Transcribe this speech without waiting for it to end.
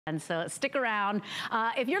And so stick around.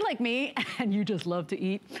 If you're like me and you just love to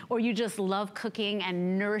eat, or you just love cooking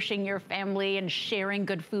and nourishing your family and sharing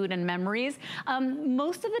good food and memories,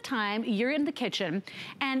 most of the time you're in the kitchen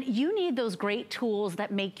and you need those great tools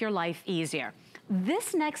that make your life easier.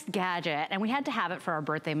 This next gadget, and we had to have it for our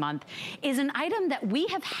birthday month, is an item that we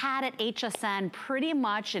have had at HSN pretty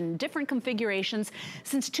much in different configurations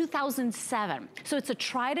since 2007. So it's a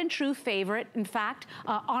tried and true favorite, in fact,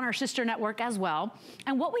 on our sister network as well.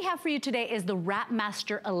 And what we have for you today is the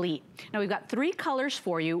Wrapmaster Elite. Now we've got 3 colors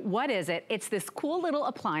for you. What is it? It's this cool little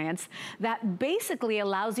appliance that basically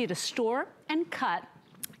allows you to store and cut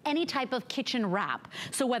any type of kitchen wrap.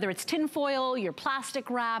 So whether it's tin foil, your plastic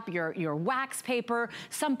wrap, your wax paper,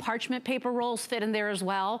 some parchment paper rolls fit in there as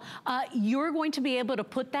well, you're going to be able to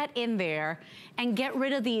put that in there and get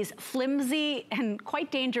rid of these flimsy and quite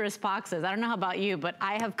dangerous boxes. I don't know about you, but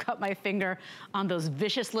I have cut my finger on those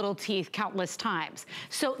vicious little teeth countless times.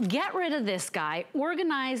 So get rid of this guy,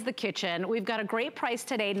 organize the kitchen. We've got a great price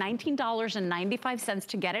today, $19.95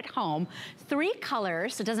 to get it home. 3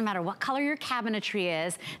 colors, it doesn't matter what color your cabinetry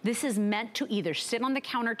is. This is meant to either sit on the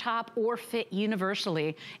countertop or fit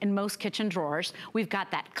universally in most kitchen drawers. We've got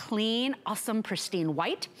that clean, awesome, pristine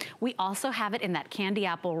white. We also have it in that candy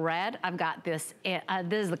apple red. I've got this,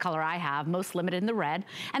 this is the color I have, most limited in the red.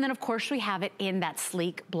 And then of course we have it in that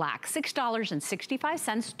sleek black.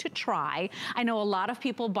 $6.65 to try. I know a lot of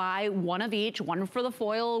people buy one of each, one for the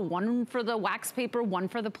foil, one for the wax paper, one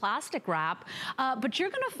for the plastic wrap. But you're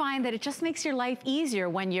gonna find that it just makes your life easier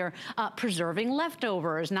when you're preserving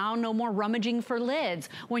leftovers. Now no more rummaging for lids,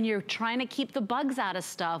 when you're trying to keep the bugs out of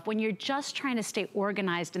stuff, when you're just trying to stay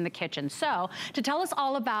organized in the kitchen. So to tell us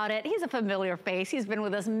all about it, he's a familiar face. He's been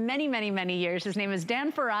with us many, many, many years. His name is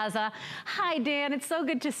Dan Ferrazza. Hi, Dan. It's so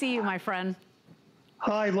good to see you, my friend.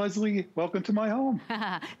 Hi, Leslie. Welcome to my home.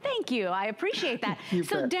 Thank you. I appreciate that.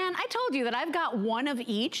 So, Dan, I told you that I've got one of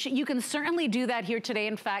each. You can certainly do that here today.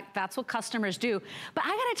 In fact, that's what customers do. But I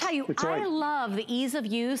got to tell you, I love the ease of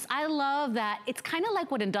use. I love that it's kind of like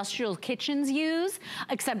what industrial kitchens use,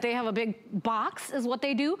 except they have a big box is what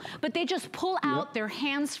they do. But they just pull out, they're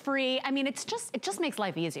hands-free. I mean, it just makes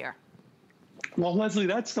life easier. Well, Leslie,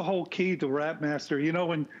 that's the whole key to Wrapmaster. You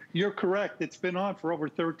know, and you're correct. It's been on for over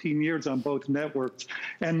 13 years on both networks.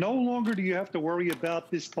 And no longer do you have to worry about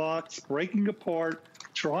this box breaking apart,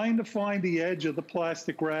 trying to find the edge of the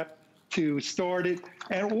plastic wrap to start it,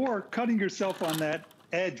 or cutting yourself on that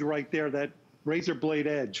edge right there, that razor blade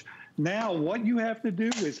edge. Now, what you have to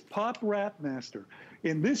do is pop Wrapmaster.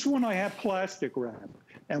 In this one, I have plastic wrap.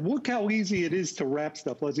 And look how easy it is to wrap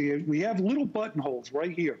stuff, Leslie. We have little buttonholes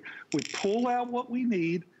right here. We pull out what we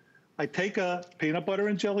need. I take a peanut butter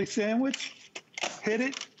and jelly sandwich, hit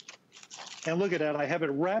it, and look at that. I have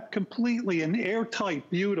it wrapped completely and airtight,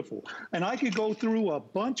 beautiful. And I could go through a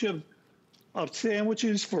bunch of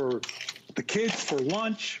sandwiches for the kids, for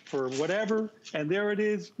lunch, for whatever. And there it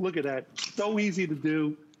is. Look at that. So easy to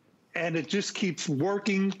do. And it just keeps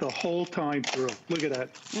working the whole time through. Look at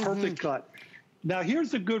that. Perfect cut. Now,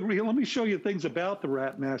 here's a good let me show you things about the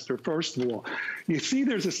Wrapmaster, first of all. You see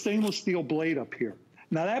there's a stainless steel blade up here.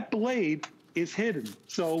 Now, that blade is hidden,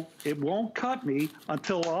 so it won't cut me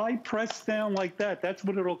until I press down like that. That's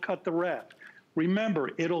when it'll cut the wrap. Remember,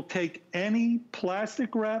 it'll take any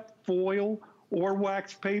plastic wrap, foil, or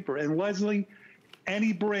wax paper. And Leslie,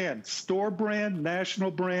 any brand, store brand, national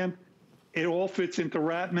brand, it all fits into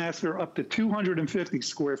Wrapmaster up to 250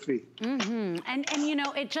 square feet. And you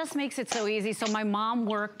know, it just makes it so easy. So my mom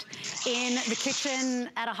worked in the kitchen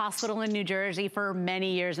at a hospital in New Jersey for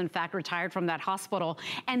many years, in fact, retired from that hospital.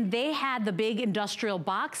 And they had the big industrial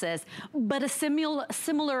boxes, but a similar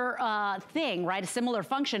thing, right? A similar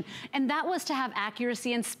function. And that was to have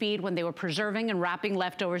accuracy and speed when they were preserving and wrapping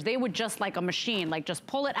leftovers. They would just like a machine, like just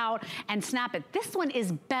pull it out and snap it. This one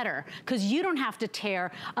is better because you don't have to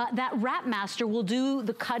tear. That Wrapmaster will do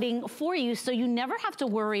the cutting for you, so you never have to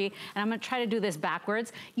worry, and I'm gonna try to do this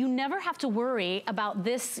backwards, you never have to worry about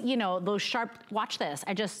this, you know, those sharp, watch this,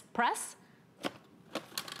 I just press,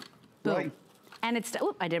 boom. Right. And it's,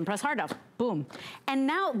 oop, I didn't press hard enough, boom. And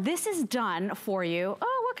now this is done for you.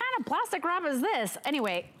 Oh, what kind of plastic wrap is this?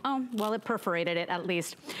 Anyway, oh, well, it perforated it at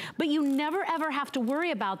least. But you never ever have to worry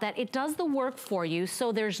about that. It does the work for you,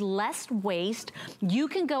 so there's less waste. You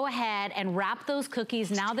can go ahead and wrap those cookies.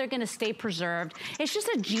 Now they're gonna stay preserved. It's just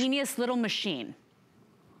a genius little machine.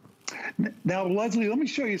 Now, Leslie, let me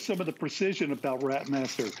show you some of the precision about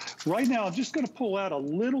Wrapmaster. Right now, I'm just going to pull out a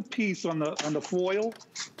little piece on the foil,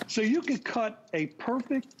 so you can cut a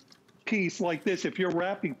perfect piece like this if you're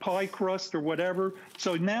wrapping pie crust or whatever.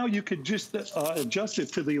 So now you could just adjust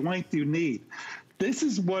it to the length you need. This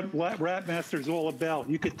is what Wrapmaster is all about.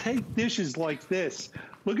 You could take dishes like this.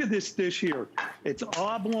 Look at this dish here. It's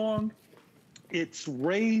oblong. It's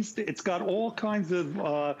raised. It's got all kinds of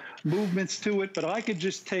movements to it. But I could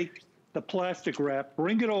just take the plastic wrap,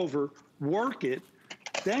 bring it over, work it,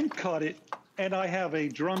 then cut it, and I have a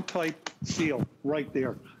drum-type seal right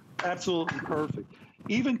there. Absolutely perfect.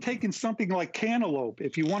 Even taking something like cantaloupe,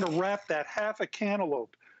 if you want to wrap that half a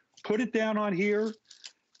cantaloupe, put it down on here,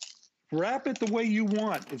 wrap it the way you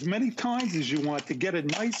want, as many times as you want to get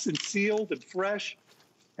it nice and sealed and fresh.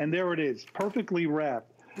 And there it is, perfectly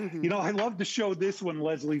wrapped. You know, I love to show this one,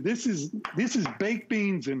 Leslie. This is baked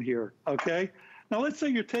beans in here, okay? Now, let's say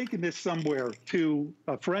you're taking this somewhere to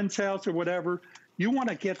a friend's house or whatever. You want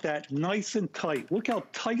to get that nice and tight. Look how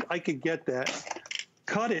tight I can get that.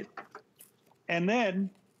 Cut it, and then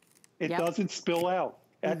it doesn't spill out.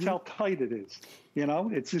 That's how tight it is. You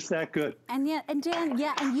know, it's just that good. And Dan, and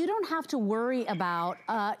you don't have to worry about,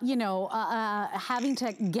 having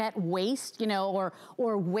to get waste, or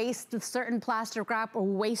waste the certain plastic wrap or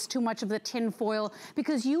waste too much of the tin foil,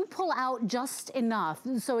 because you pull out just enough,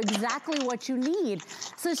 so exactly what you need.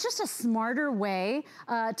 So it's just a smarter way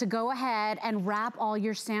to go ahead and wrap all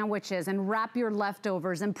your sandwiches and wrap your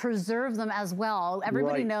leftovers and preserve them as well.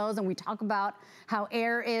 Everybody knows, and we talk about how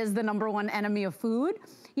air is the #1 enemy of food.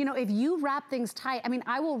 You know, if you wrap things tight, I mean,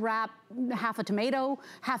 I will wrap half a tomato,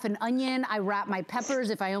 half an onion. I wrap my peppers.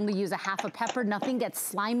 If I only use a half a pepper, nothing gets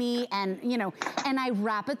slimy, and and I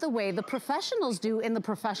wrap it the way the professionals do in the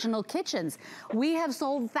professional kitchens. We have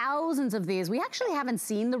sold thousands of these. We actually haven't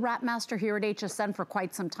seen the Wrapmaster here at HSN for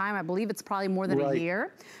quite some time. I believe it's probably more than a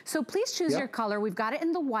year. So please choose your color. We've got it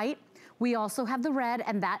in the white. We also have the red,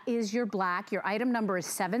 and that is your black. Your item number is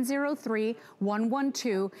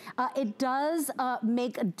 703112. It does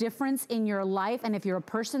make a difference in your life, and if you're a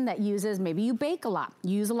person that uses, maybe you bake a lot,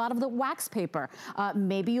 you use a lot of the wax paper,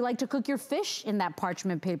 maybe you like to cook your fish in that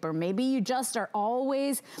parchment paper, maybe you just are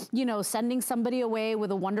always, sending somebody away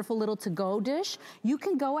with a wonderful little to-go dish, you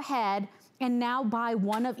can go ahead and now buy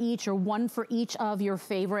one of each, or one for each of your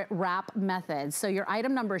favorite wrap methods. So your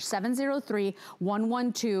item number is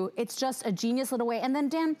 703112. It's just a genius little way. And then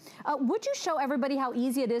Dan, would you show everybody how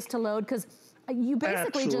easy it is to load? Because you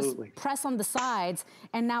basically just press on the sides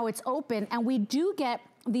and now it's open. And we do get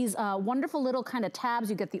these wonderful little kind of tabs.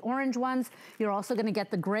 You get the orange ones. You're also gonna get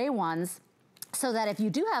the gray ones, so that if you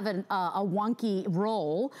do have a wonky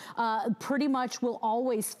roll, pretty much will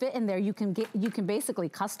always fit in there. You can basically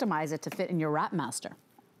customize it to fit in your Wrapmaster.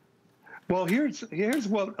 Well, here's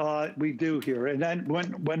what we do here, and then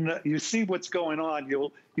when you see what's going on,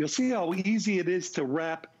 you'll see how easy it is to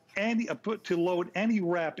wrap to load any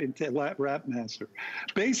wrap into Wrapmaster.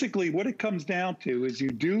 Basically, what it comes down to is you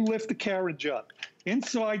do lift the carriage up.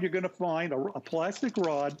 Inside, you're going to find a plastic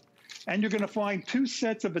rod, and you're going to find 2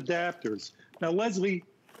 sets of adapters. Now, Leslie,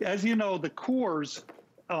 as you know, the cores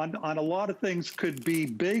on a lot of things could be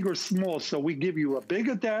big or small. So we give you a big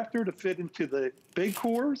adapter to fit into the big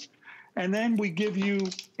cores, and then we give you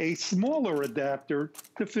a smaller adapter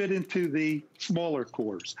to fit into the smaller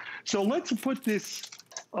cores. So let's put this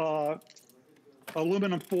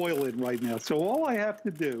aluminum foil in right now. So all I have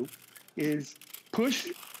to do is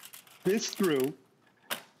push this through,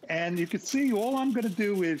 and you can see all I'm going to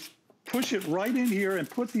do is push it right in here and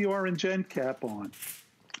put the orange end cap on.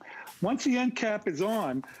 Once the end cap is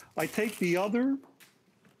on, I take the other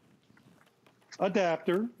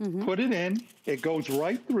adapter, put it in, it goes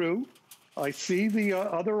right through. I see the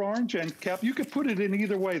other orange end cap. You could put it in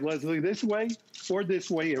either way, Leslie, this way or this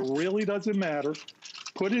way. It really doesn't matter.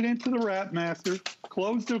 Put it into the Wrapmaster,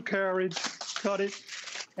 close the carriage, cut it,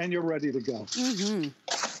 and you're ready to go. So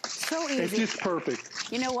easy. It's just perfect.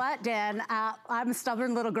 You know what, Dan? I'm a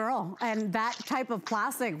stubborn little girl, and that type of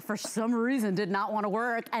plastic, for some reason, did not want to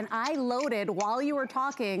work. And I loaded, while you were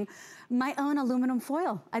talking, my own aluminum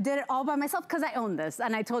foil. I did it all by myself because I own this.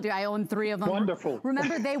 And I told you I own 3 of them. Wonderful.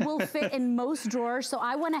 Remember, they will fit in most drawers. So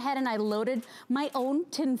I went ahead and I loaded my own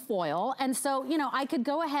tin foil. And so, I could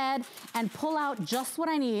go ahead and pull out just what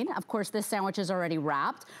I need. Of course, this sandwich is already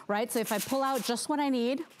wrapped, right? So if I pull out just what I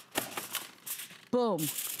need, boom.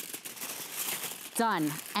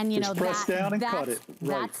 Done. And just press down and cut it.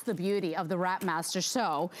 That's the beauty of the Wrapmaster.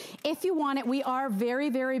 So if you want it, we are very,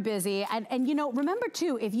 very busy. And remember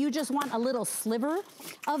too, if you just want a little sliver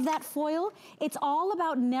of that foil, it's all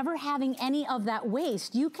about never having any of that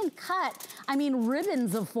waste. You can cut,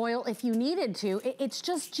 ribbons of foil if you needed to. It's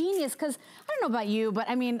just genius, because I don't know about you, but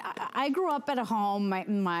I grew up at a home.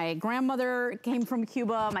 My grandmother came from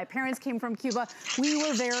Cuba. My parents came from Cuba. We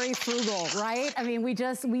were very frugal, right?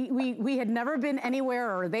 We had never been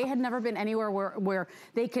anywhere, or they had never been anywhere where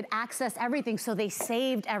they could access everything, so they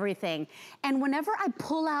saved everything. And whenever I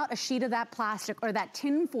pull out a sheet of that plastic or that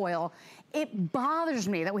tin foil, it bothers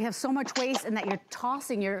me that we have so much waste and that you're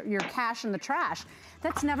tossing your cash in the trash.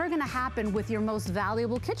 That's never gonna happen with your most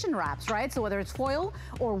valuable kitchen wraps, right? So whether it's foil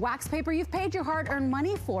or wax paper, you've paid your hard-earned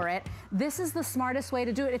money for it. This is the smartest way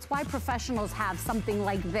to do it. It's why professionals have something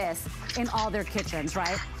like this in all their kitchens,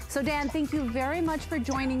 right? So Dan, thank you very much for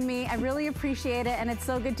joining me. I really appreciate it, and it's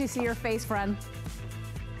so good to see your face, friend.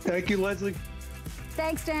 Thank you, Leslie.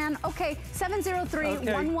 Thanks, Dan. Okay,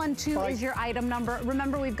 703-112 is your item number.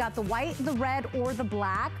 Remember, we've got the white, the red, or the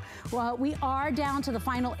black. Well, we are down to the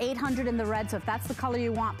final 800 in the red, so if that's the color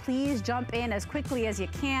you want, please jump in as quickly as you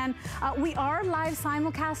can. We are live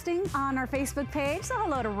simulcasting on our Facebook page, so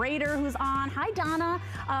hello to Raider, who's on. Hi, Donna.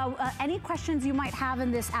 Any questions you might have in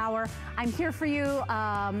this hour, I'm here for you.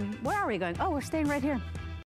 Where are we going? Oh, we're staying right here.